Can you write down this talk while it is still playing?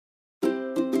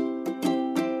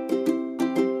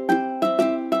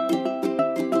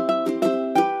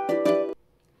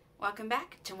Welcome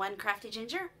back to One Crafty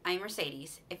Ginger. I'm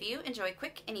Mercedes. If you enjoy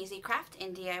quick and easy craft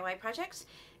and DIY projects,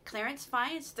 clearance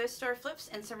finds, thrift store flips,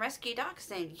 and some rescue docs,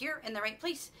 then you're in the right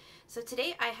place. So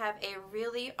today I have a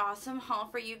really awesome haul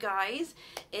for you guys.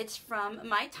 It's from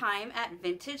my time at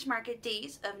Vintage Market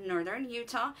Days of Northern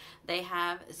Utah. They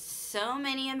have so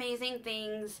many amazing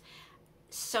things.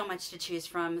 So much to choose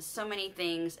from, so many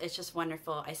things. It's just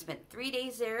wonderful. I spent 3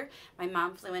 days there. My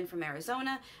mom flew in from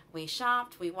Arizona. We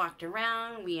shopped, we walked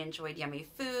around, we enjoyed yummy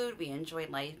food, we enjoyed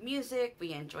live music,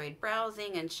 we enjoyed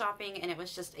browsing and shopping, and it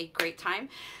was just a great time.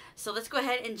 So let's go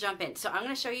ahead and jump in. So I'm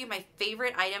going to show you my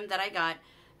favorite item that I got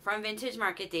from Vintage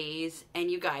Market Days,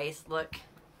 and you guys, look.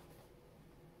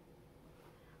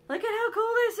 Look at how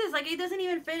cool this is. Like, it doesn't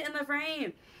even fit in the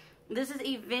frame. This is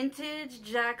a vintage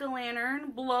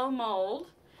jack-o'-lantern blow mold.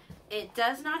 It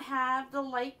does not have the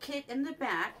light kit in the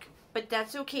back, but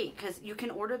that's okay because you can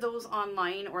order those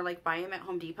online or like buy them at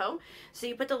Home Depot. So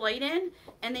you put the light in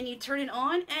and then you turn it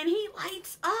on and he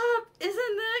lights up. Isn't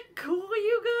that cool,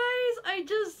 you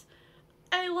guys?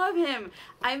 I love him.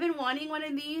 I've been wanting one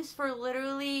of these for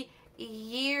literally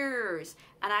years,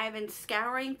 and I've been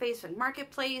scouring Facebook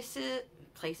Marketplace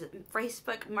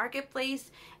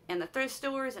and the thrift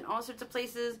stores and all sorts of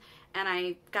places, and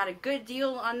I got a good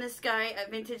deal on this guy at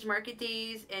Vintage Market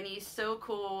Days, and he's so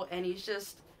cool, and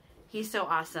he's so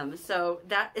awesome. So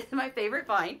that is my favorite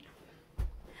find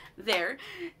there.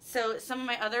 So some of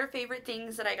my other favorite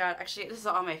things that I got, actually this is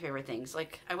all my favorite things,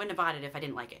 like I wouldn't have bought it if I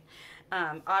didn't like it.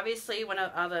 Obviously one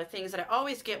of the things that I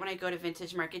always get when I go to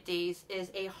Vintage Market Days is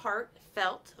a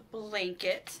Heartfelt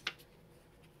Blanket.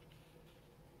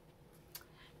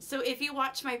 So if you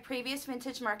watch my previous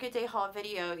Vintage Market Day haul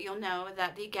video, you'll know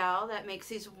that the gal that makes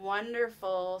these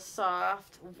wonderful,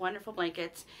 soft, wonderful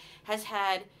blankets has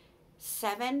had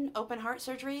 7 open heart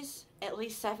surgeries, at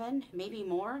least 7, maybe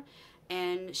more.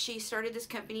 And she started this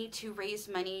company to raise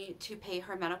money to pay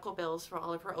her medical bills for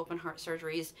all of her open heart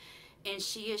surgeries. And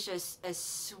she is just as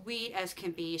sweet as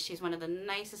can be. She's one of the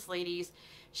nicest ladies.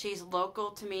 She's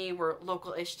local to me, or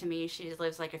local-ish to me. She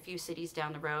lives like a few cities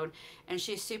down the road, and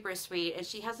she's super sweet, and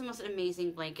she has the most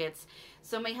amazing blankets.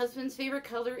 So my husband's favorite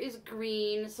color is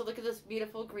green, so look at this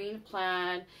beautiful green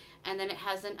plaid, and then it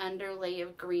has an underlay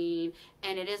of green,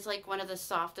 and it is like one of the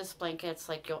softest blankets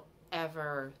like you'll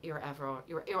ever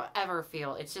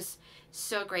feel. It's just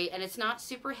so great, and it's not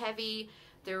super heavy.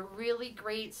 They're really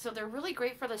great. So they're really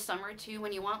great for the summer too,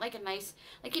 when you want like a nice,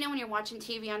 like, you know, when you're watching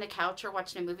TV on the couch or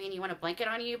watching a movie and you want a blanket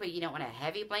on you, but you don't want a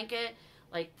heavy blanket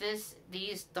like this.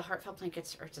 The Heartfelt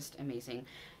blankets are just amazing.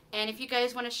 And if you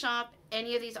guys want to shop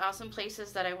any of these awesome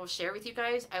places that I will share with you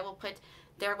guys, I will put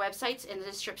their websites in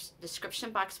the description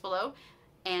box below.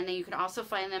 And then you can also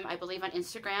find them, I believe, on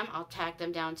Instagram. I'll tag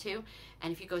them down too.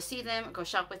 And if you go see them, go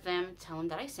shop with them, tell them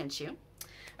that I sent you.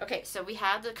 Okay, so we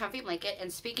have the comfy blanket,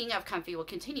 and speaking of comfy, we'll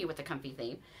continue with the comfy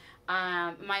theme.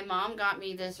 My mom got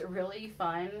me this really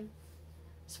fun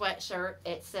sweatshirt.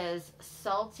 It says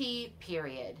Salty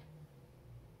Period.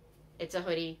 It's a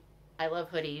hoodie. I love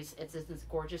hoodies. It's this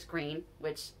gorgeous green,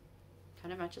 which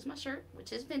kind of matches my shirt,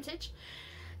 which is vintage.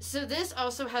 So this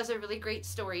also has a really great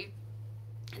story.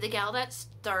 The gal that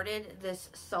started this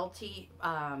Salty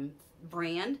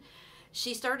brand,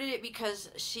 she started it because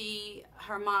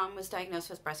her mom was diagnosed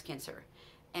with breast cancer,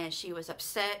 and she was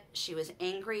upset, she was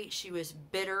angry, she was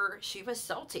bitter, she was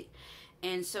salty.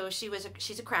 And so she's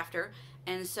a crafter,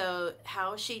 and so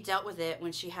how she dealt with it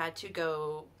when she had to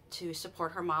go to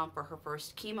support her mom for her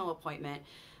first chemo appointment,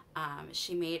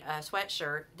 she made a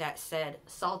sweatshirt that said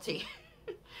salty.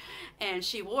 And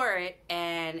she wore it,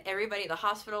 and everybody at the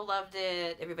hospital loved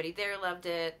it, everybody there loved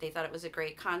it, they thought it was a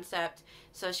great concept.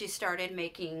 So she started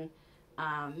making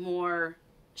more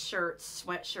shirts,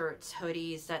 sweatshirts,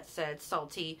 hoodies that said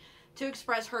salty to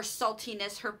express her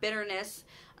saltiness, her bitterness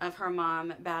of her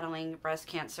mom battling breast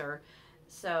cancer.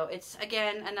 So it's,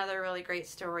 again, another really great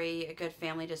story, a good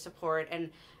family to support. And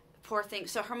poor thing,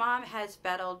 so her mom has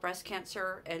battled breast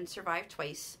cancer and survived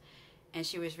twice, and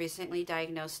she was recently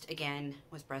diagnosed again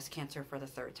with breast cancer for the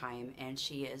 3rd time, and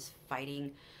she is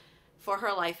fighting for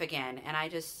her life again. And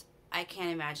I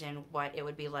can't imagine what it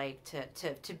would be like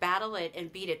to battle it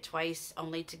and beat it twice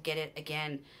only to get it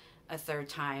again a 3rd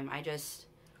time.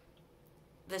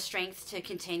 The strength to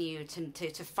continue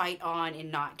to fight on and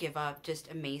not give up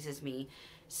just amazes me.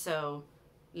 So,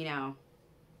 you know,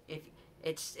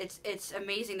 it's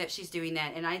amazing that she's doing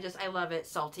that, and I love it,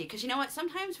 salty, because you know what,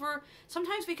 sometimes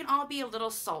we can all be a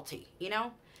little salty, you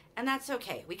know, and that's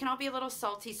okay. We can all be a little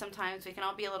salty sometimes. We can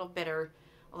all be a little bitter,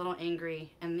 a little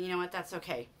angry, and you know what, that's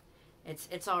okay.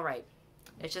 It's all right.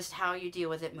 It's just how you deal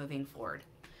with it moving forward.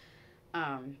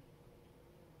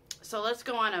 So let's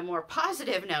go on a more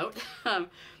positive note.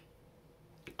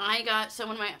 I got, so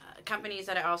one of my companies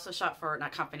that I also shop for,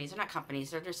 not companies, they're not companies,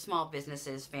 they're just small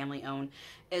businesses, family owned,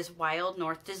 is Wild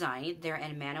North Design. They're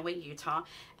in Manaway, Utah,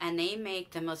 and they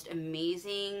make the most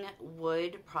amazing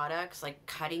wood products like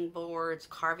cutting boards,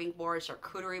 carving boards,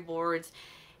 charcuterie boards,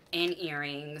 and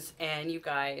earrings. And you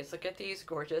guys, look at these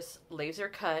gorgeous laser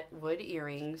cut wood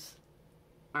earrings.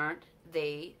 Aren't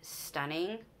they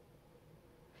stunning?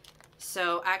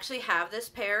 So I actually have this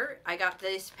pair. I got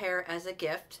this pair as a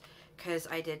gift because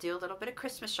I did do a little bit of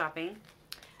Christmas shopping.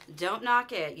 Don't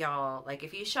knock it, y'all. Like,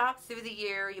 if you shop through the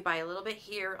year, you buy a little bit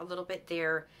here, a little bit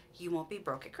there, you won't be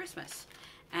broke at Christmas.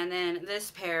 And then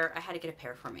this pair, I had to get a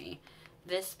pair for me.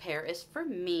 This pair is for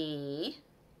me.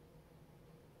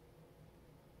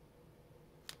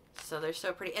 So they're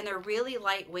so pretty. And they're really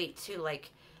lightweight, too.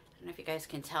 Like, I don't know if you guys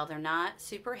can tell. They're not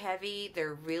super heavy.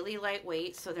 They're really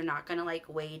lightweight, so they're not going to,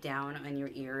 like, weigh down on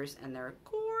your ears. And they're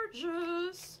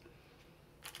gorgeous.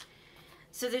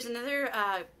 So there's another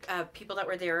people that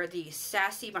were there, the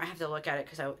Sassy Barn. I have to look at it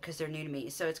because they're new to me.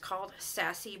 So it's called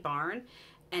Sassy Barn,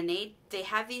 and they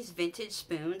have these vintage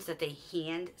spoons that they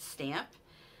hand stamp.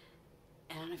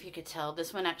 I don't know if you could tell.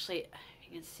 This one actually,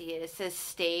 you can see it. It says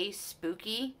 "Stay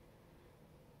Spooky."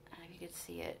 I don't know if you can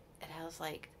see it. It has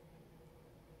like,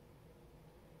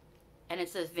 and it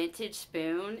says vintage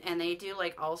spoon, and they do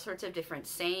like all sorts of different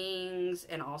sayings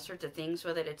and all sorts of things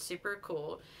with it. It's super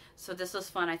cool. So this was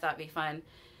fun. I thought it'd be fun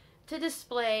to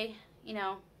display, you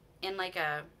know, in like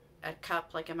a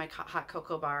cup, like in my hot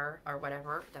cocoa bar or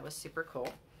whatever. That was super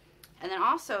cool. And then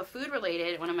also food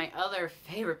related, one of my other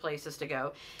favorite places to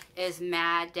go is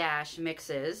Mad Dash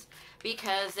Mixes,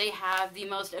 because they have the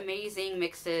most amazing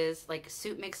mixes, like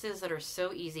soup mixes that are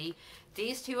so easy.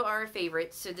 These two are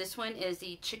favorites. So this one is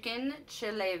the Chicken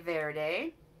Chile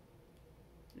Verde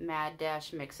Mad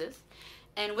Dash Mixes.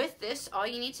 And with this, all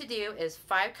you need to do is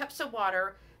 5 cups of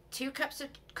water, 2 cups of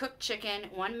cooked chicken,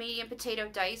 1 medium potato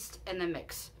diced, and then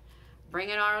mix. Bring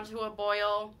it all to a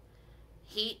boil,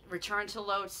 heat, return to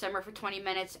low, simmer for 20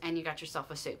 minutes, and you got yourself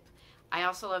a soup. I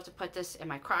also love to put this in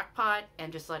my crock pot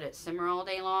and just let it simmer all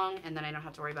day long, and then I don't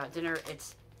have to worry about dinner.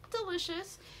 It's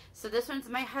delicious. So this one's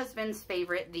my husband's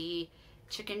favorite, the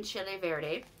Chicken Chile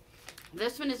Verde.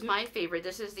 This one is my favorite.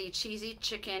 This is the Cheesy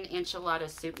Chicken Enchilada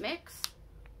Soup Mix.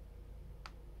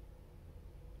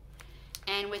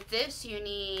 And with this, you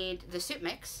need the soup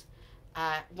mix,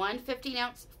 one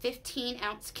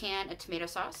 15-ounce can of tomato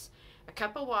sauce, a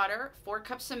cup of water, 4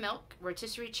 cups of milk,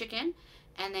 rotisserie chicken,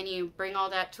 and then you bring all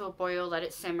that to a boil, let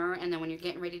it simmer, and then when you're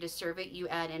getting ready to serve it, you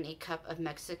add in a cup of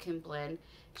Mexican blend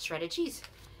shredded cheese.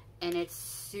 And it's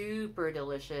super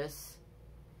delicious.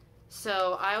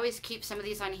 So I always keep some of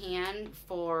these on hand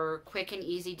for quick and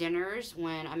easy dinners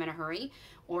when I'm in a hurry,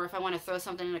 or if I want to throw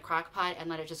something in a crock pot and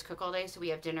let it just cook all day so we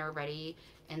have dinner ready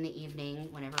in the evening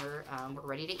whenever we're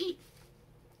ready to eat.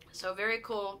 So very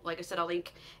cool. Like I said, I'll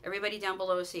link everybody down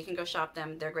below so you can go shop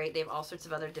them. They're great. They have all sorts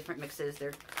of other different mixes.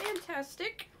 They're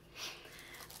fantastic.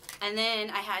 And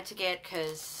then I had to get,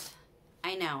 because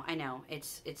I know,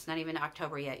 it's not even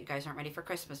October yet. You guys aren't ready for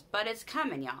Christmas, but it's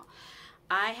coming, y'all.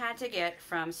 I had to get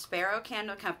from Sparrow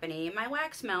Candle Co my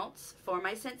wax melts for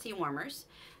my Scentsy warmers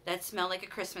that smell like a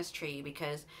Christmas tree,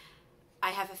 because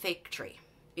I have a fake tree.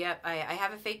 Yep, I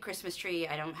have a fake Christmas tree.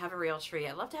 I don't have a real tree.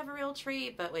 I'd love to have a real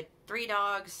tree, but with 3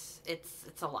 dogs, it's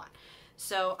a lot.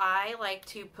 So I like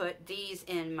to put these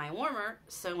in my warmer,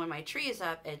 so when my tree is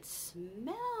up, it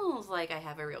smells like I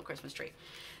have a real Christmas tree.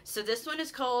 So this one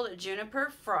is called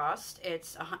Juniper Frost.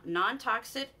 It's a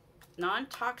non-toxic,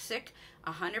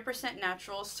 100%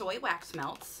 natural soy wax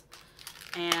melts.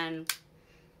 And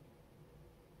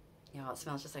y'all, it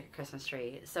smells just like a Christmas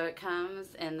tree. So it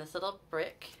comes in this little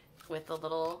brick with the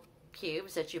little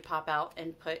cubes that you pop out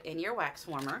and put in your wax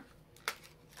warmer.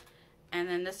 And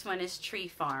then this one is Tree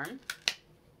Farm.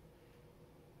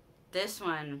 This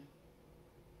one,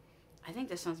 I think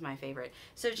this one's my favorite.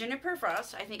 So Juniper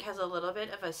Frost, I think, has a little bit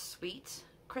of a sweet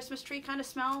Christmas tree kind of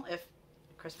smell, if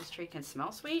a Christmas tree can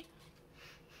smell sweet.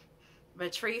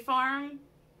 But Tree Farm,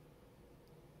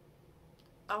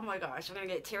 oh my gosh, I'm gonna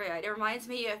get teary-eyed. It reminds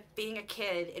me of being a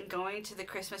kid and going to the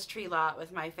Christmas tree lot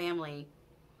with my family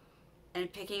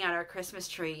and picking out our Christmas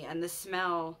tree, and the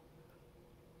smell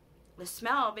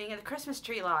being in the Christmas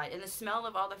tree lot, and the smell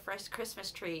of all the fresh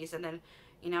Christmas trees, and then,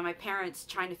 you know, my parents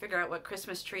trying to figure out what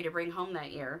Christmas tree to bring home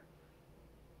that year.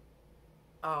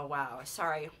 Oh wow,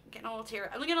 sorry, I'm getting a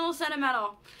little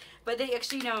sentimental. But they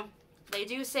actually, you know, they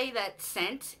do say that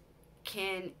scent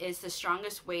is the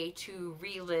strongest way to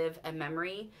relive a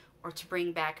memory or to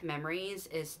bring back memories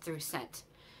is through scent.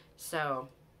 So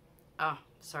Oh,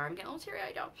 sorry, I'm getting a little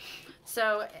teary-eyed, y'all.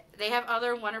 So they have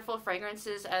other wonderful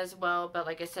fragrances as well, but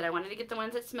like I said, I wanted to get the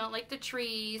ones that smell like the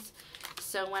trees.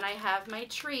 So when I have my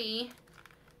tree,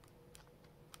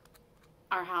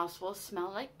 our house will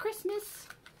smell like Christmas.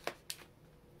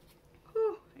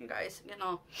 Whew, you guys, getting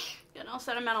all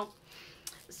sentimental.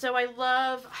 So I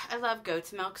love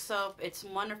goat's milk soap. It's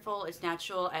wonderful. It's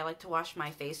natural. I like to wash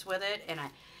my face with it, and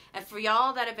for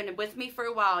y'all that have been with me for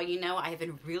a while, you know I have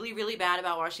been really, really bad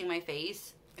about washing my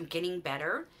face. I'm getting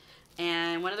better.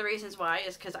 And one of the reasons why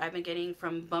is because I've been getting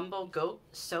from Bumble Goat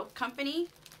Soap Company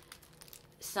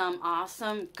some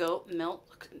awesome goat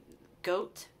milk,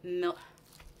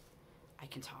 I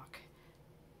can talk.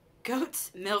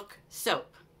 Goat's milk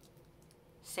soap.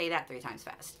 Say that 3 times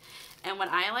fast. And what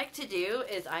I like to do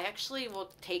is I actually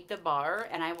will take the bar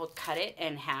and I will cut it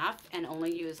in half and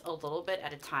only use a little bit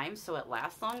at a time so it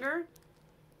lasts longer.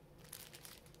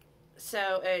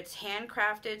 So it's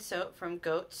handcrafted soap from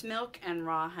goat's milk and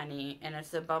raw honey, and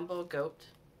it's the Bumble Goat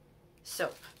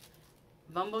soap.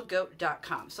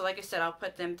 BumbleGoat.com. So like I said, I'll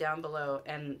put them down below,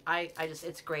 and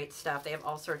it's great stuff. They have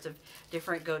all sorts of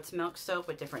different goat's milk soap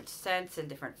with different scents and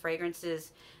different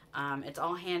fragrances. It's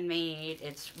all handmade.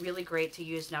 It's really great to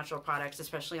use natural products,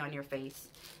 especially on your face.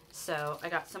 So I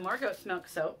got some more goat's milk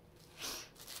soap.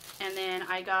 And then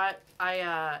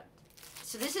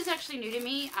so this is actually new to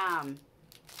me.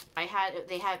 They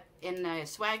had in the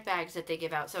swag bags that they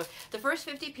give out. So the first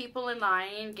 50 people in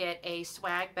line get a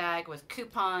swag bag with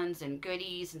coupons and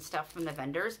goodies and stuff from the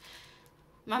vendors.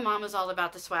 My mom was all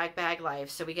about the swag bag life.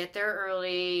 So we get there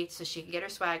early so she can get her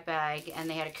swag bag. And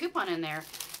they had a coupon in there.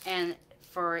 And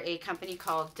for a company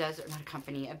called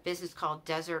a business called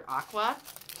Desert Aqua.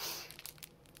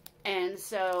 And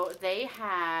so they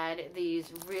had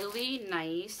these really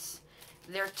nice,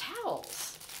 they're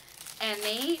towels. And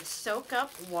they soak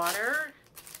up water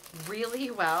really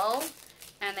well,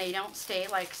 and they don't stay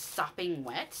like sopping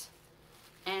wet.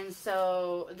 And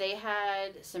so they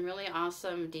had some really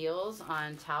awesome deals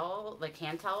on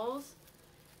hand towels.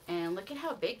 And look at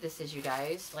how big this is, you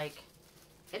guys. Like,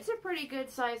 it's a pretty good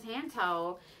size hand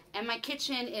towel. And my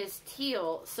kitchen is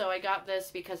teal, so I got this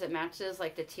because it matches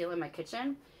like the teal in my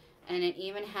kitchen. And it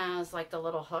even has like the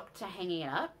little hook to hanging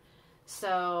it up.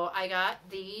 So I got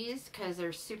these because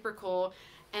they're super cool.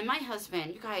 And my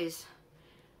husband, you guys,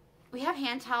 we have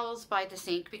hand towels by the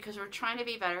sink because we're trying to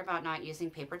be better about not using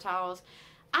paper towels.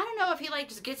 I don't know if he like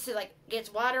just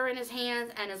gets water in his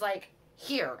hands and is like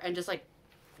here and just like,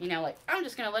 you know, like I'm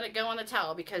just gonna let it go on the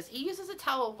towel, because he uses a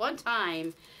towel one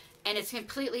time and it's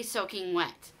completely soaking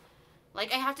wet.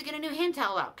 Like I have to get a new hand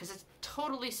towel out because it's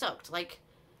totally soaked. Like,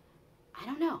 I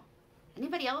don't know.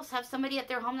 Anybody else have somebody at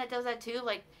their home that does that too?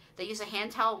 Like, they use a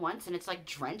hand towel once and it's like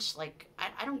drenched. Like,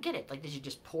 I don't get it. Like, did you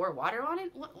just pour water on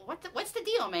it? What's the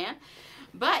deal, man?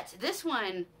 But this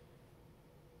one,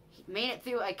 he made it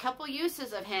through a couple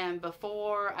uses of him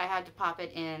before I had to pop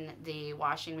it in the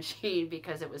washing machine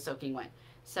because it was soaking wet.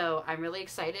 So I'm really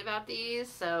excited about these.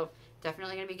 So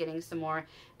definitely going to be getting some more.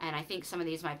 And I think some of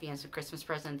these might be in some Christmas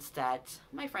presents that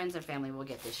my friends and family will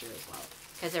get this year as well,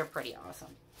 because they're pretty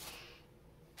awesome.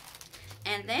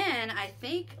 And then I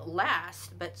think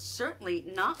last, but certainly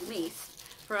not least,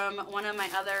 from one of my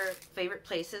other favorite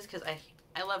places, because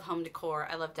I love home decor.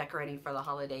 I love decorating for the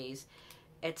holidays.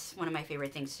 It's one of my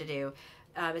favorite things to do.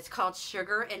 It's called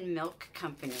Sugar and Milk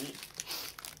Company.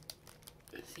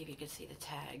 Let's see if you can see the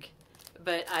tag.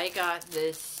 But I got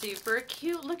this super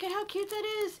cute, look at how cute that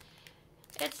is.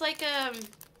 It's like a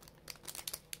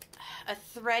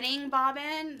threading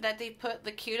bobbin that they put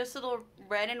the cutest little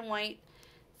red and white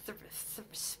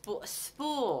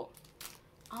spool.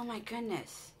 Oh my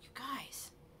goodness, you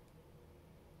guys.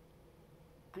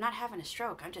 I'm not having a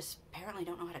stroke. I just apparently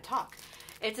don't know how to talk.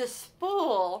 It's a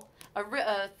spool,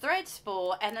 a thread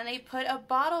spool, and then they put a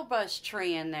bottle brush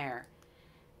tray in there.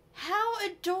 How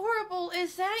adorable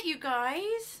is that, you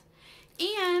guys?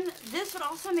 And this would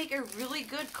also make a really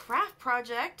good craft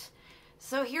project.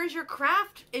 So here's your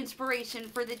craft inspiration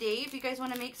for the day. If you guys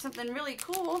want to make something really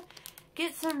cool,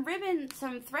 get some ribbon,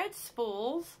 some thread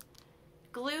spools,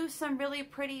 glue some really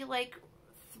pretty like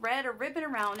thread or ribbon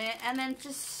around it, and then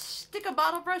just stick a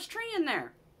bottle brush tree in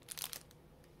there.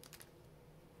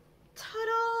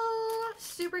 Ta-da!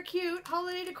 Super cute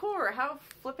holiday decor. How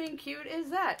flipping cute is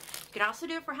that? You can also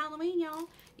do it for Halloween, y'all.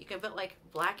 You can put like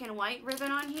black and white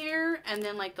ribbon on here, and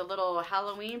then like the little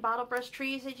Halloween bottle brush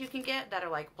trees that you can get that are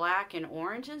like black and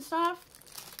orange and stuff.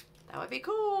 That would be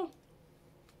cool.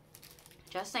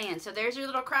 Just saying. So there's your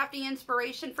little crafty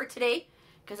inspiration for today,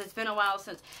 because it's been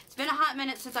a hot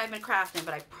minute since I've been crafting,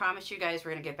 but I promise you guys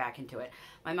we're going to get back into it.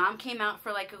 My mom came out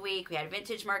for like a week. We had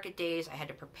vintage market days. I had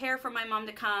to prepare for my mom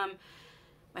to come.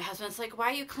 My husband's like, why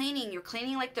are you cleaning? You're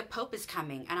cleaning like the Pope is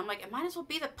coming. And I'm like, it might as well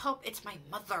be the Pope. It's my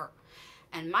mother.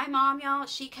 And my mom, y'all,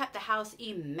 she kept the house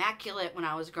immaculate when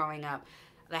I was growing up.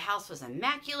 The house was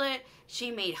immaculate. She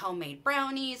made homemade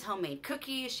brownies, homemade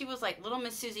cookies. She was like little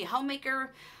Miss Susie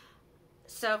homemaker.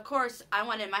 So, of course, I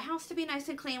wanted my house to be nice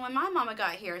and clean when my mama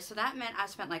got here. So that meant I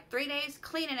spent like 3 days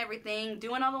cleaning everything,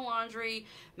 doing all the laundry,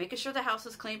 making sure the house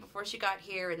was clean before she got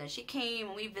here. And then she came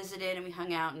and we visited and we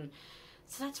hung out. And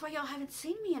so that's why y'all haven't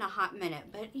seen me in a hot minute.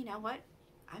 But you know what?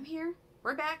 I'm here.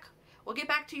 We're back. We'll get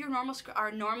back to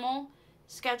our normal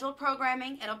scheduled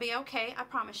programming. It'll be okay, I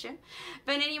promise you.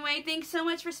 But anyway, thanks so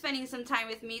much for spending some time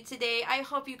with me today. I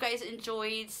hope you guys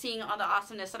enjoyed seeing all the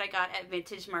awesomeness that I got at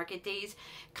Vintage Market Days.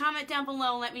 Comment down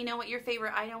below and let me know what your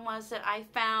favorite item was that I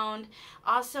found.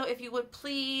 Also, if you would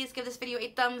please give this video a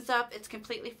thumbs up. It's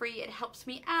completely free. It helps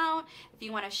me out. If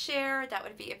you want to share, that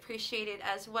would be appreciated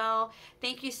as well.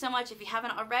 Thank you so much. If you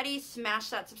haven't already, smash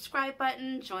that subscribe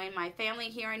button. Join my family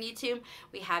here on YouTube.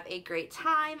 We have a great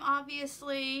time,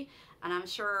 obviously. And I'm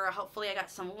sure, hopefully, I got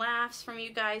some laughs from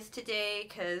you guys today,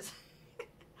 because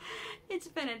it's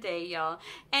been a day, y'all.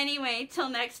 Anyway, till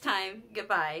next time,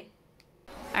 goodbye.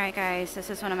 Alright, guys,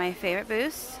 this is one of my favorite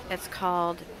booths. It's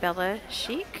called Bella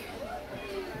Chic.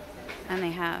 And they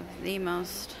have the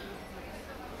most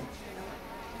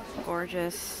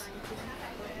gorgeous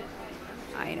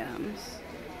items.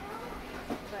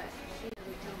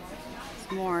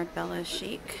 It's more Bella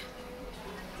Chic.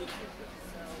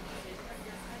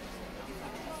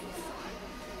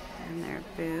 In their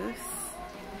booth.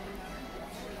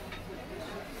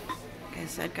 Like I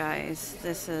said, guys,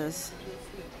 this is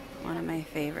one of my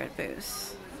favorite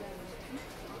booths.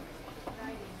 Look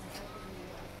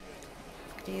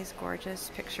at these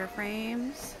gorgeous picture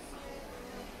frames.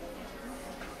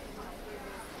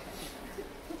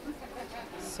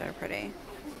 So pretty.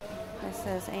 This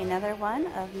is another one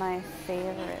of my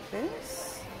favorite booths.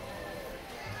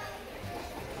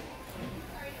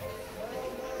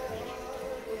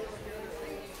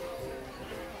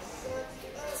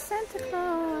 Santa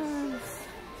Claus.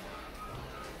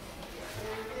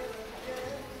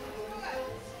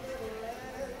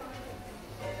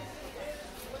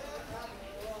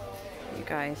 You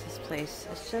guys, this place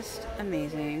is just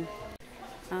amazing.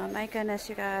 Oh my goodness,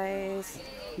 you guys.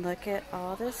 Look at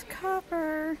all this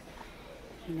copper.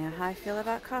 You know how I feel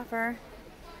about copper.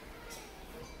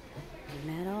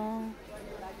 Metal.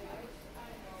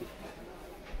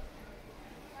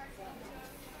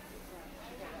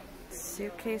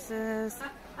 Suitcases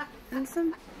and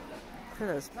some for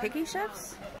those piggy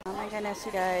chefs. Oh my goodness,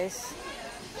 you guys.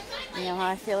 You know how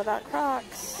I feel about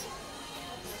Crocs.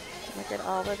 Look at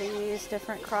all of these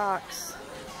different Crocs.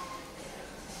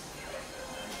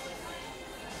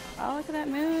 Oh, look at that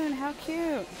moon. How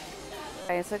cute.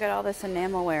 Guys, look at all this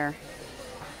enamelware.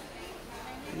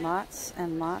 Lots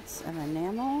and lots of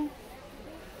enamel.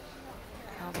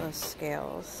 All those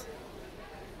scales.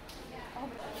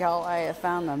 Y'all, I have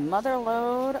found the mother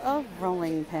load of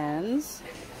rolling pins.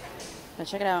 So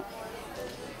check it out.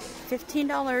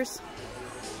 $15.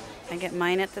 I get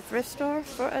mine at the thrift store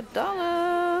for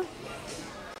 $1.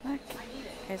 Look, you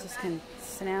guys just can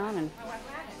sit down and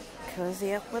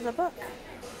cozy up with a book.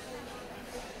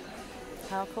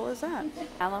 How cool is that?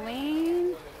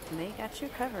 Halloween, they got you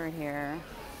covered here.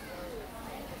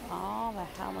 All the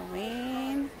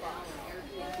Halloween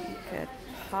you could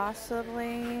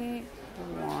possibly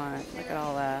want. Look at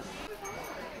all that.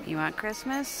 You want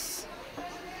Christmas?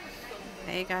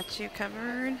 They got you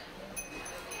covered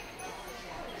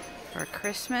for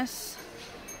Christmas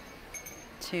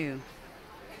too.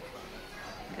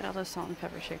 Look at all those salt and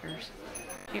pepper shakers.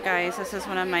 You guys, this is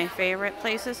one of my favorite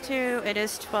places too. It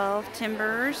is 12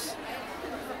 Timbers.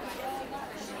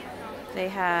 They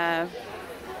have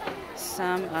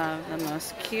some of the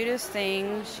most cutest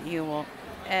things you will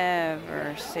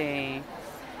ever see.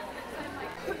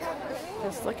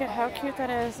 Just look at how cute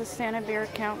that is, the Santa Beard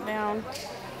countdown.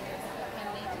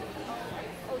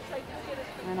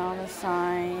 And all the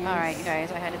signs. Alright, you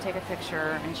guys, I had to take a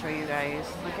picture and show you guys.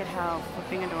 Look at how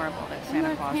flipping adorable that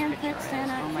Santa Claus picture is.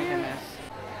 Oh my goodness.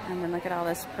 And then look at all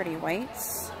this pretty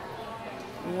whites.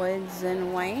 Woods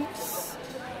and whites.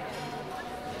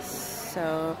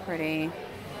 So pretty.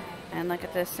 And look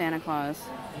at this Santa Claus.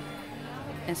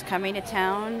 It's coming to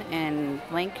town in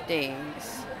blank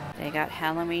days. They got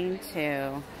Halloween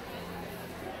too.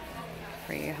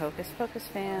 For you Hocus Pocus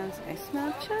fans, I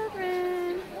smell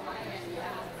children.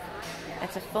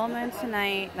 It's a full moon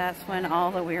tonight. That's when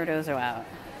all the weirdos are out.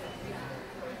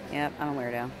 Yep, I'm a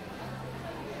weirdo.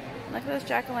 Look at those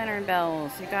jack-o'-lantern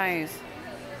bells, you guys.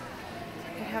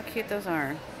 Look at how cute those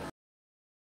are.